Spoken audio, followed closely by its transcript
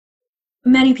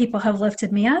many people have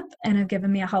lifted me up and have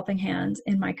given me a helping hand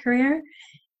in my career,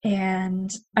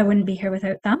 and I wouldn't be here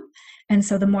without them. And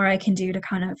so the more I can do to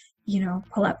kind of,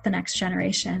 pull up the next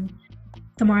generation,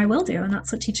 the more I will do. And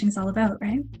that's what teaching's all about,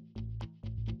 right?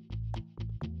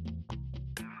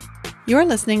 You're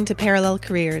listening to Parallel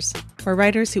Careers, where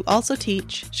writers who also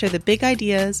teach share the big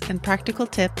ideas and practical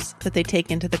tips that they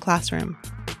take into the classroom.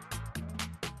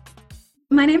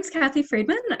 My name's Kathy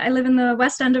Friedman. I live in the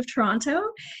West End of Toronto,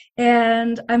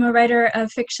 and I'm a writer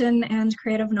of fiction and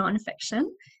creative nonfiction.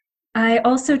 I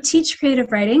also teach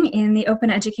creative writing in the Open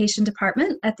Education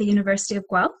Department at the University of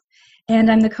Guelph, and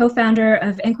I'm the co-founder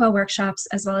of Inkwell Workshops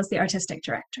as well as the artistic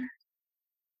director.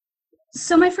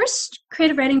 So my first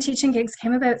creative writing teaching gigs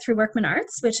came about through Workman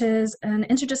Arts, which is an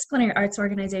interdisciplinary arts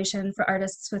organization for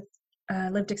artists with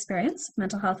lived experience,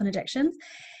 mental health and addictions.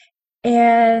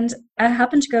 And I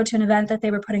happened to go to an event that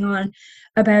they were putting on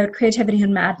about creativity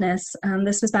and madness.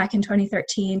 This was back in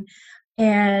 2013.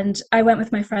 And I went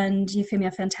with my friend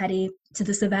Euphemia Fantetti to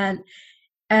this event.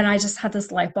 And I just had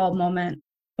this light bulb moment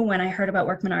when I heard about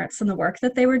Workman Arts and the work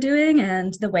that they were doing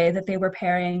and the way that they were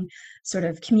pairing sort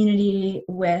of community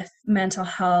with mental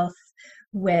health,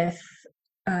 with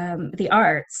the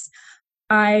arts.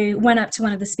 I went up to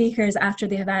one of the speakers after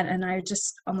the event and I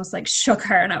just almost like shook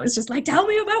her, and I was just like, tell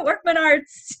me about Workman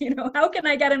Arts, how can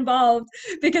I get involved?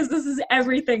 Because this is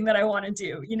everything that I want to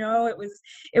do.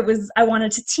 It was, I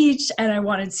wanted to teach and I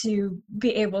wanted to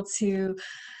be able to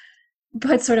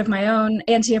put sort of my own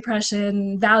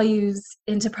anti-oppression values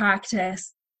into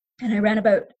practice. And I ran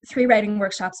about 3 writing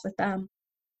workshops with them.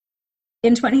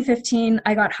 In 2015,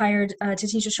 I got hired to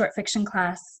teach a short fiction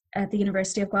class at the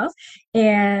University of Guelph,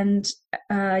 and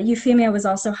Euphemia was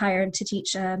also hired to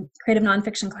teach a creative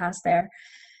nonfiction class there.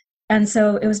 And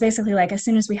so it was basically like, as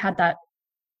soon as we had that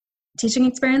teaching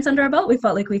experience under our belt, we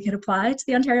felt like we could apply to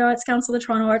the Ontario Arts Council, the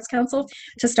Toronto Arts Council,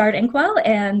 to start Inkwell.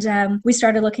 And we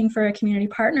started looking for a community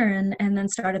partner and then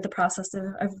started the process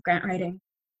of grant writing.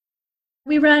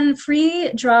 We run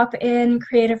free drop-in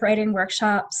creative writing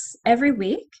workshops every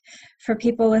week for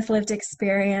people with lived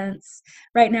experience.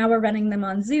 Right now we're running them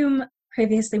on Zoom.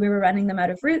 Previously we were running them out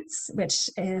of Roots, which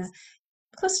is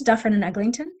close to Dufferin and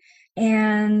Eglinton.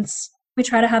 And we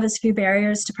try to have as few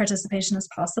barriers to participation as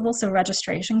possible. So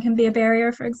registration can be a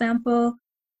barrier, for example.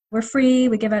 We're free.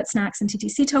 We give out snacks and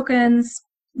TTC tokens.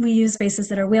 We use spaces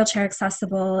that are wheelchair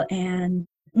accessible and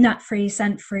nut-free,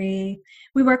 scent-free.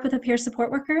 We work with a peer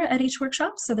support worker at each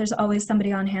workshop. So there's always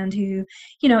somebody on hand who,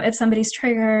 if somebody's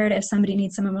triggered, if somebody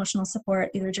needs some emotional support,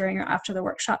 either during or after the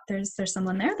workshop, there's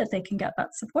someone there that they can get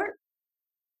that support.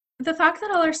 The fact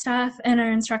that all our staff and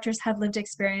our instructors have lived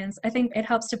experience, I think it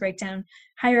helps to break down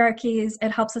hierarchies.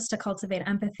 It helps us to cultivate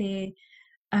empathy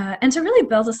and to really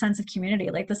build a sense of community,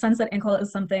 like the sense that Inkwell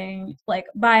is something like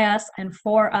by us and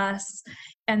for us.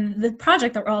 And the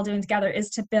project that we're all doing together is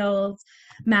to build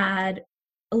MAD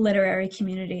literary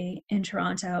community in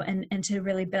Toronto and to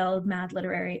really build MAD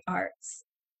literary arts.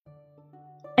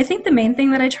 I think the main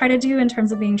thing that I try to do in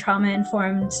terms of being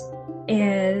trauma-informed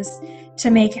is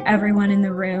to make everyone in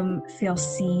the room feel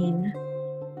seen.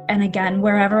 And again,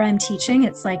 wherever I'm teaching,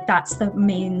 it's like that's the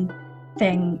main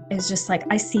thing, is just like,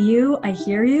 I see you, I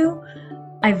hear you,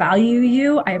 I value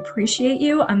you, I appreciate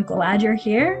you, I'm glad you're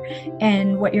here,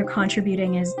 and what you're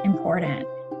contributing is important.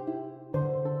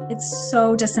 It's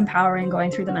so disempowering going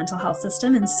through the mental health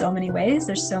system in so many ways.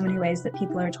 There's so many ways that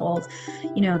people are told,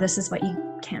 this is what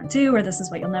you can't do, or this is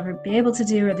what you'll never be able to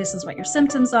do, or this is what your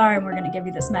symptoms are, and we're going to give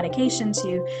you this medication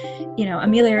to,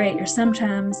 ameliorate your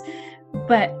symptoms.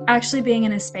 But actually being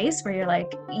in a space where you're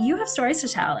like, you have stories to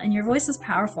tell and your voice is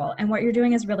powerful and what you're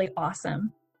doing is really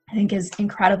awesome, I think is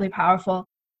incredibly powerful.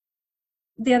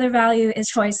 The other value is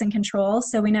choice and control.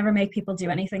 So we never make people do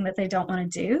anything that they don't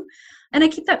want to do. And I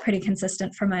keep that pretty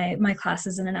consistent for my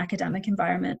classes in an academic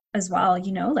environment as well.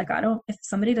 If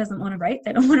somebody doesn't want to write,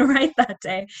 they don't want to write that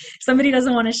day. If somebody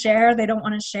doesn't want to share, they don't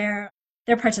want to share.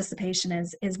 Their participation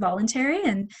is voluntary,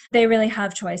 and they really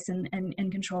have choice and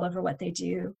control over what they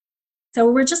do. So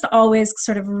we're just always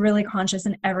sort of really conscious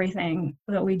in everything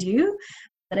that we do,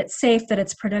 that it's safe, that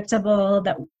it's predictable,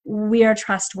 that we are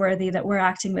trustworthy, that we're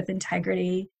acting with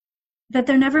integrity, that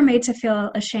they're never made to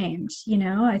feel ashamed.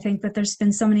 I think that there's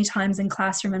been so many times in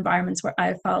classroom environments where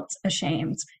I've felt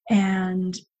ashamed,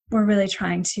 and we're really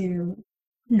trying to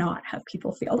not have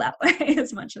people feel that way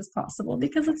as much as possible,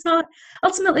 because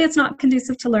ultimately it's not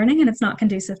conducive to learning and it's not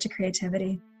conducive to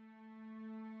creativity.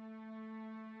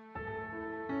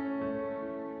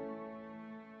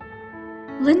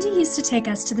 Lindy used to take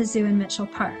us to the zoo in Mitchell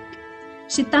Park.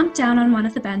 She'd thump down on one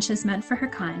of the benches meant for her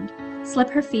kind,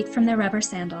 slip her feet from their rubber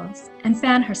sandals, and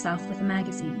fan herself with a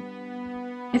magazine.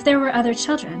 If there were other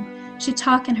children, she'd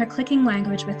talk in her clicking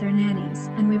language with their nannies,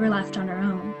 and we were left on our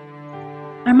own.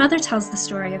 Our mother tells the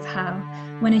story of how,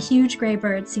 when a huge gray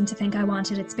bird seemed to think I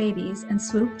wanted its babies and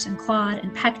swooped and clawed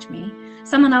and pecked me,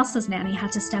 someone else's nanny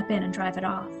had to step in and drive it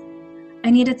off.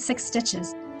 I needed 6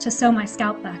 stitches to sew my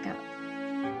scalp back up.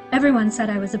 Everyone said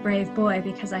I was a brave boy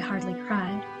because I hardly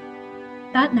cried.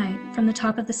 That night, from the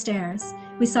top of the stairs,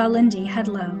 we saw Lindy, head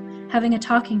low, having a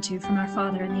talking to from our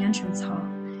father in the entrance hall,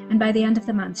 and by the end of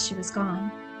the month she was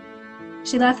gone.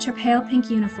 She left her pale pink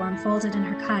uniform folded in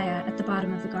her kaya at the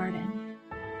bottom of the garden.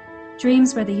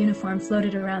 Dreams where the uniform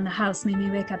floated around the house made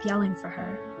me wake up yelling for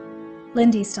her.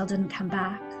 Lindy still didn't come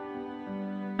back.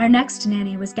 Our next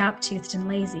nanny was gap-toothed and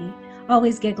lazy,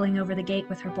 always giggling over the gate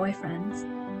with her boyfriends.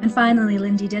 And finally,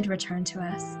 Lindy did return to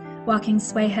us, walking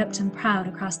sway-hipped and proud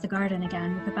across the garden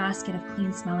again with a basket of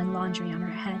clean-smelling laundry on her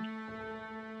head.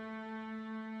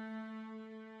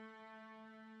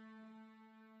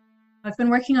 I've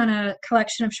been working on a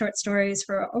collection of short stories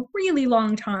for a really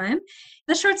long time.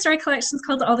 The short story collection is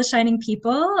called All the Shining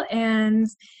People, and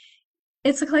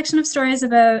it's a collection of stories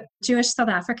about Jewish South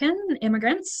African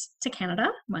immigrants to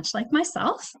Canada, much like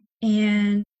myself.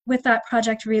 And with that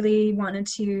project, really wanted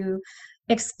to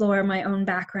explore my own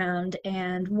background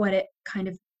and what it kind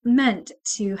of meant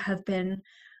to have been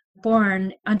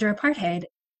born under apartheid.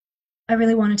 I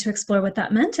really wanted to explore what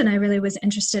that meant, and I really was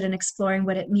interested in exploring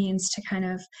what it means to kind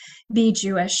of be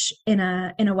Jewish in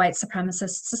a white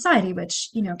supremacist society, which,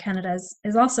 you know, Canada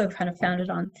is also kind of founded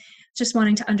on. Just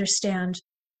wanting to understand,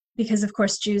 because of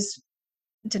course Jews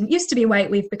didn't used to be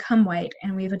white, we've become white,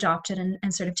 and we've adopted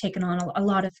and sort of taken on a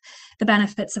lot of the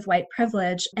benefits of white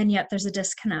privilege, and yet there's a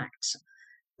disconnect.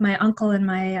 My uncle and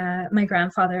my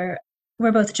grandfather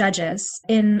were both judges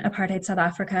in apartheid South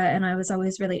Africa, and I was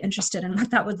always really interested in what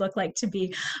that would look like to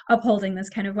be upholding this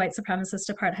kind of white supremacist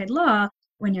apartheid law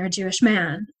when you're a Jewish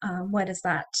man. What does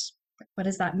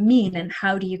that mean, and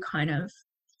how do you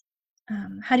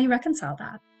reconcile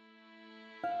that?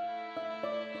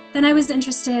 Then I was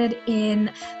interested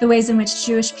in the ways in which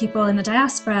Jewish people in the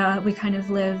diaspora, we kind of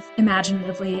live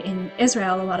imaginatively in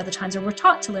Israel a lot of the times, or we're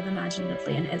taught to live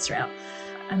imaginatively in Israel.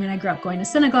 I mean, I grew up going to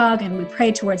synagogue, and we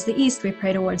pray towards the east, we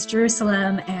pray towards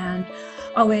Jerusalem, and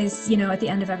always, you know, at the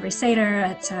end of every Seder,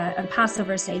 at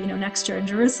Passover, say, you know, next year in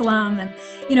Jerusalem, and,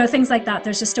 you know, things like that.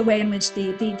 There's just a way in which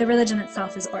the religion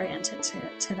itself is oriented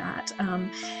to that.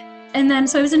 And then,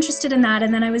 so I was interested in that,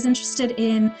 and then I was interested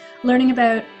in learning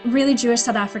about really Jewish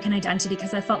South African identity,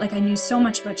 because I felt like I knew so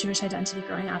much about Jewish identity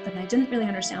growing up, and I didn't really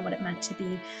understand what it meant to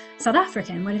be South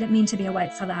African. What did it mean to be a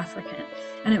white South African?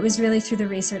 And it was really through the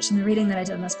research and the reading that I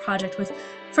did in this project with,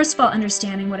 first of all,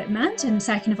 understanding what it meant, and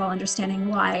second of all, understanding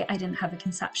why I didn't have a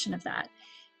conception of that.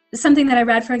 Something that I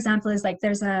read, for example, is like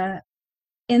there's a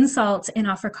insult in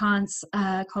Afrikaans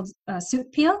called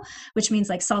soetpeel, which means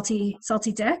like salty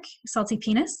dick, salty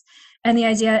penis. And the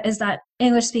idea is that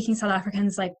English-speaking South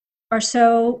Africans like are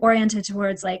so oriented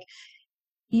towards like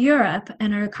Europe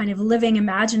and are kind of living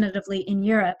imaginatively in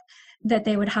Europe that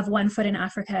they would have one foot in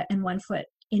Africa and one foot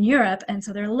in Europe. And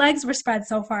so their legs were spread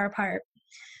so far apart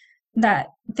that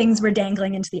things were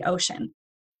dangling into the ocean.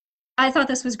 I thought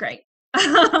this was great.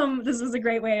 This was a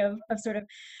great way of sort of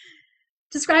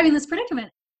describing this predicament.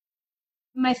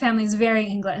 My family is very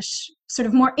English, sort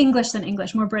of more English than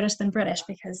English, more British than British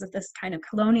because of this kind of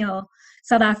colonial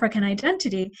South African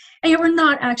identity. And yet we're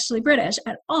not actually British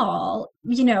at all.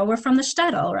 You know, we're from the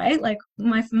shtetl, right? Like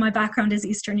my background is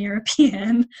Eastern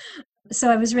European. So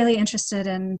I was really interested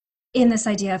in this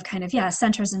idea of kind of,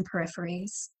 centers and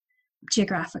peripheries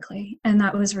geographically. And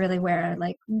that was really where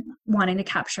like wanting to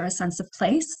capture a sense of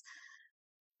place.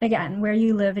 Again, where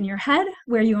you live in your head,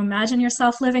 where you imagine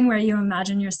yourself living, where you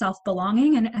imagine yourself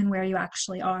belonging, and where you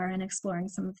actually are, and exploring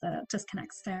some of the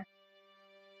disconnects there.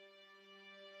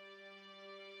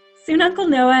 Soon Uncle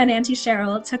Noah and Auntie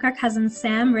Cheryl took our cousins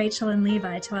Sam, Rachel, and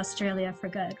Levi to Australia for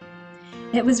good.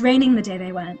 It was raining the day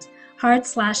they went, hard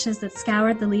slashes that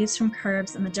scoured the leaves from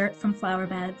curbs and the dirt from flower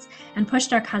beds, and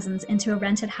pushed our cousins into a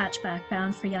rented hatchback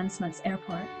bound for Jan Smuts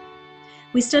Airport.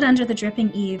 We stood under the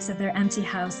dripping eaves of their empty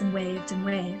house and waved and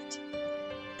waved.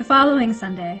 The following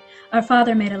Sunday, our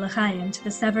father made a l'chaim to the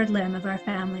severed limb of our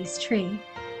family's tree,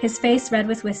 his face red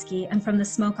with whiskey and from the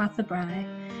smoke off the braai,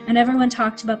 and everyone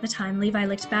talked about the time Levi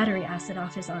licked battery acid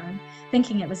off his arm,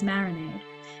 thinking it was marinade,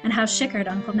 and how chickered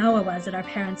Uncle Noah was at our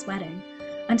parents' wedding,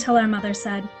 until our mother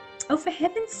said, "Oh, for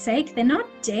heaven's sake, they're not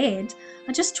dead.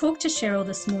 I just talked to Cheryl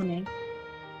this morning."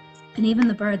 And even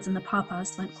the birds in the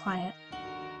pawpaws went quiet.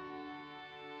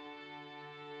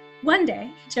 One day,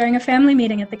 during a family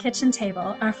meeting at the kitchen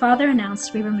table, our father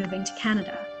announced we were moving to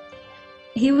Canada.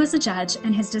 He was a judge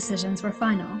and his decisions were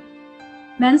final.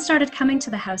 Men started coming to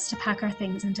the house to pack our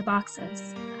things into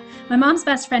boxes. My mom's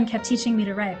best friend kept teaching me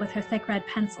to write with her thick red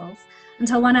pencils,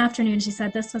 until one afternoon she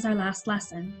said this was our last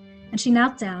lesson, and she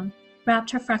knelt down, wrapped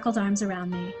her freckled arms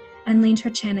around me, and leaned her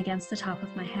chin against the top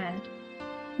of my head.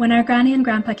 When our Granny and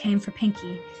Grandpa came for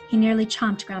Pinky, he nearly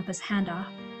chomped Grandpa's hand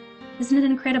off. "Isn't it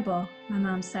incredible," my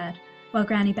mom said, while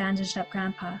Granny bandaged up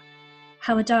Grandpa,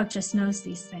 "how a dog just knows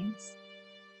these things?"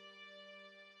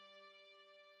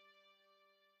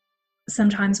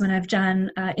 Sometimes when I've done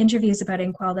interviews about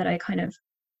Inkwell that I kind of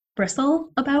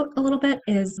bristle about a little bit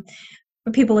is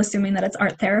people assuming that it's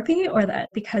art therapy, or that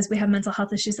because we have mental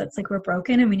health issues that's like we're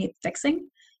broken and we need fixing,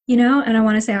 and I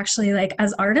want to say, actually, like,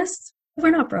 as artists,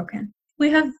 we're not broken. We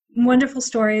have wonderful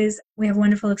stories, we have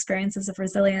wonderful experiences of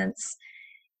resilience,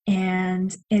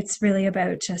 and it's really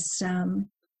about just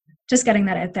getting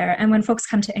that out there. And when folks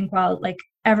come to Inkwell, like,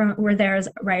 everyone, we're there as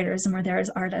writers and we're there as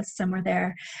artists and we're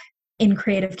there in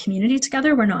creative community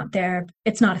together. We're not there,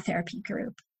 it's not a therapy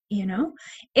group.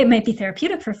 It might be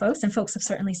therapeutic for folks, and folks have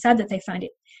certainly said that they find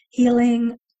it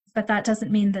healing, but that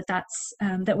doesn't mean that that's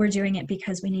that we're doing it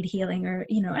because we need healing, or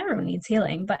everyone needs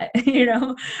healing, but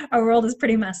our world is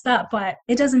pretty messed up. But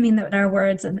it doesn't mean that our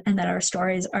words and that our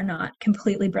stories are not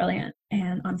completely brilliant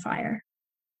and on fire.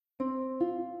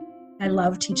 I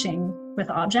love teaching with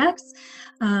objects,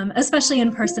 especially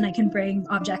in person. I can bring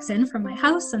objects in from my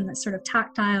house, and that's sort of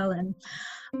tactile, and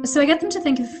so I get them to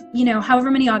think of, however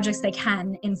many objects they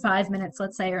can in 5 minutes,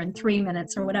 let's say, or in 3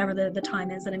 minutes, or whatever the time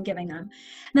is that I'm giving them. And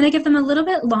then I give them a little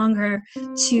bit longer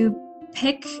to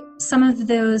pick some of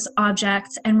those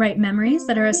objects and write memories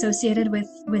that are associated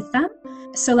with them.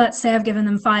 So let's say I've given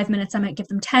them 5 minutes, I might give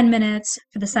them 10 minutes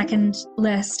for the second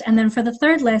list. And then for the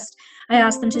third list, I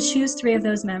ask them to choose 3 of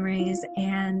those memories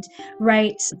and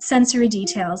write sensory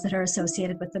details that are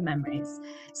associated with the memories.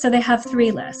 So they have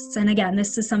 3 lists. And again,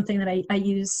 this is something that I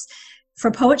use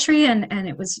for poetry, and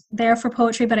it was there for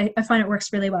poetry, but I find it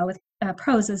works really well with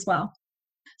prose as well.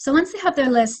 So once they have their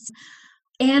lists,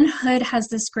 Anne Hood has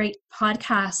this great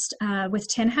podcast with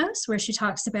Tin House, where she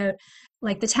talks about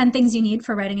like the 10 things you need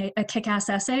for writing a kick-ass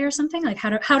essay, or something like how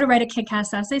to write a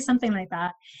kick-ass essay, something like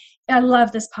that. I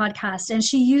love this podcast, and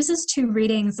she uses 2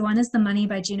 readings. One is The Money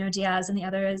by Junot Diaz, and the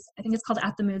other is, I think it's called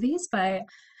At the Movies by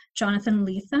Jonathan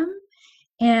Lethem.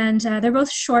 And they're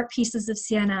both short pieces of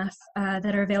CNF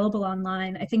that are available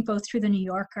online, I think both through the New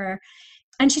Yorker.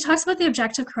 And she talks about the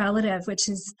objective correlative, which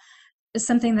is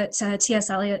something that T.S.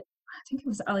 Eliot, I think it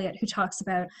was Eliot, who talks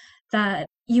about, that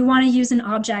you want to use an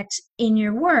object in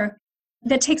your work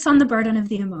that takes on the burden of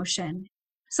the emotion.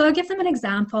 So I'll give them an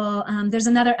example. There's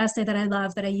another essay that I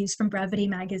love that I use from Brevity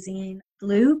magazine,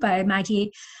 Blue by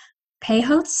Maggie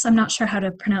Payholtz. I'm not sure how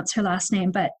to pronounce her last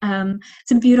name, but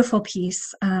it's a beautiful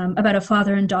piece about a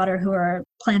father and daughter who are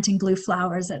planting blue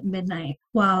flowers at midnight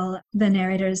while the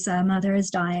narrator's mother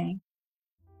is dying.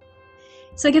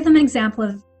 So I give them an example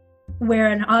of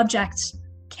where an object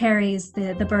carries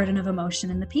the burden of emotion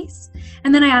in the piece.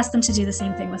 And then I ask them to do the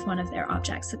same thing with one of their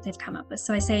objects that they've come up with.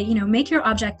 So I say, make your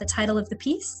object the title of the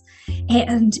piece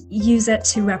and use it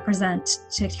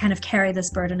to kind of carry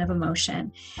this burden of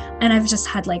emotion. And I've just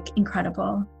had like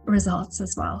incredible results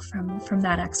as well from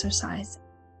that exercise.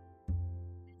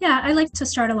 Yeah, I like to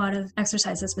start a lot of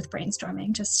exercises with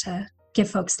brainstorming, just to give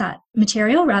folks that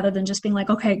material rather than just being like,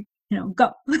 okay,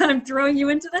 go, I'm throwing you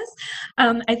into this.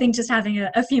 I think just having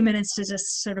a few minutes to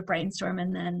just sort of brainstorm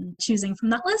and then choosing from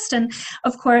that list. And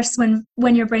of course,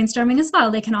 when you're brainstorming as well,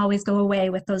 they can always go away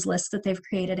with those lists that they've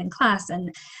created in class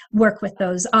and work with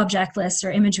those object lists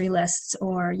or imagery lists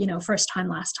or, first time,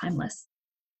 last time lists.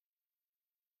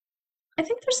 I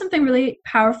think there's something really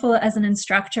powerful as an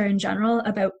instructor in general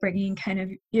about bringing kind of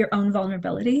your own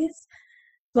vulnerabilities.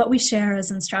 What we share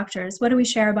as instructors, what do we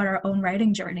share about our own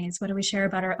writing journeys? What do we share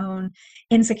about our own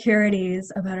insecurities,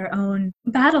 about our own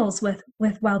battles with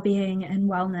well-being and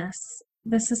wellness?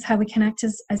 This is how we connect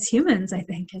as humans, I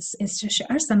think, is to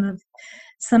share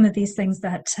some of these things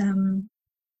that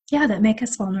that make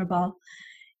us vulnerable.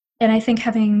 And I think,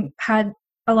 having had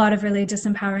a lot of really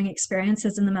disempowering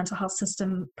experiences in the mental health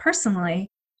system personally,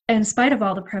 in spite of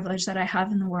all the privilege that I have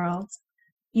in the world,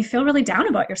 you feel really down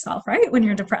about yourself, right? When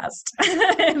you're depressed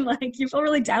and you feel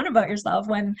really down about yourself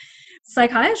when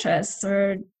psychiatrists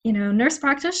or, nurse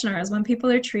practitioners, when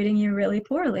people are treating you really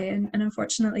poorly. And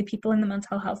unfortunately, people in the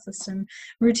mental health system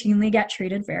routinely get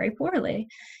treated very poorly.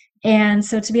 And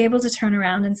so to be able to turn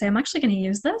around and say, I'm actually going to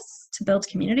use this to build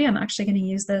community. I'm actually going to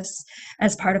use this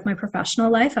as part of my professional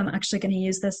life. I'm actually going to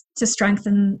use this to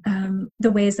strengthen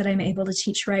the ways that I'm able to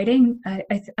teach writing.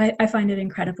 I find it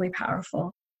incredibly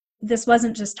powerful. This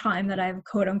wasn't just time that I've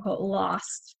quote unquote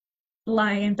lost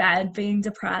lying in bed being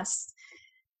depressed.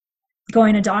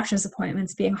 going to doctor's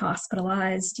appointments, being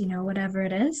hospitalized, whatever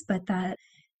it is, but that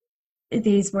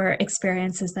these were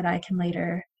experiences that I can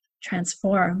later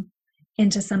transform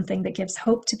into something that gives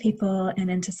hope to people and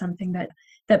into something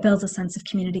that builds a sense of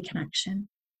community connection.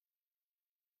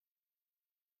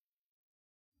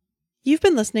 You've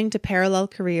been listening to Parallel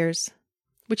Careers,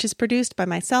 which is produced by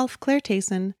myself, Claire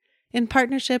Tayson, in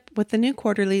partnership with the New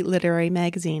Quarterly Literary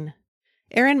Magazine.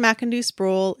 Erin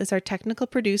McIndoe-Sproul is our technical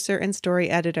producer and story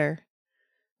editor.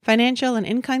 Financial and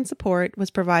in-kind support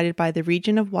was provided by the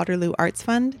Region of Waterloo Arts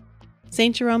Fund,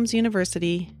 St. Jerome's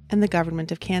University, and the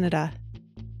Government of Canada.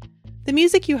 The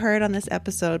music you heard on this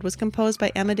episode was composed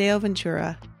by Amadeo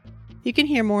Ventura. You can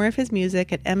hear more of his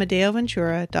music at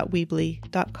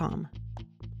amadeoventura.weebly.com.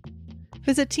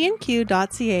 Visit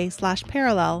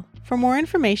tnq.ca/parallel for more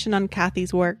information on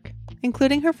Kathy's work,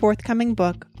 including her forthcoming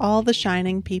book, All the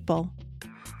Shining People.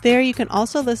 There you can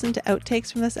also listen to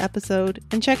outtakes from this episode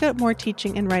and check out more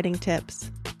teaching and writing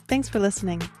tips. Thanks for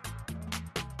listening.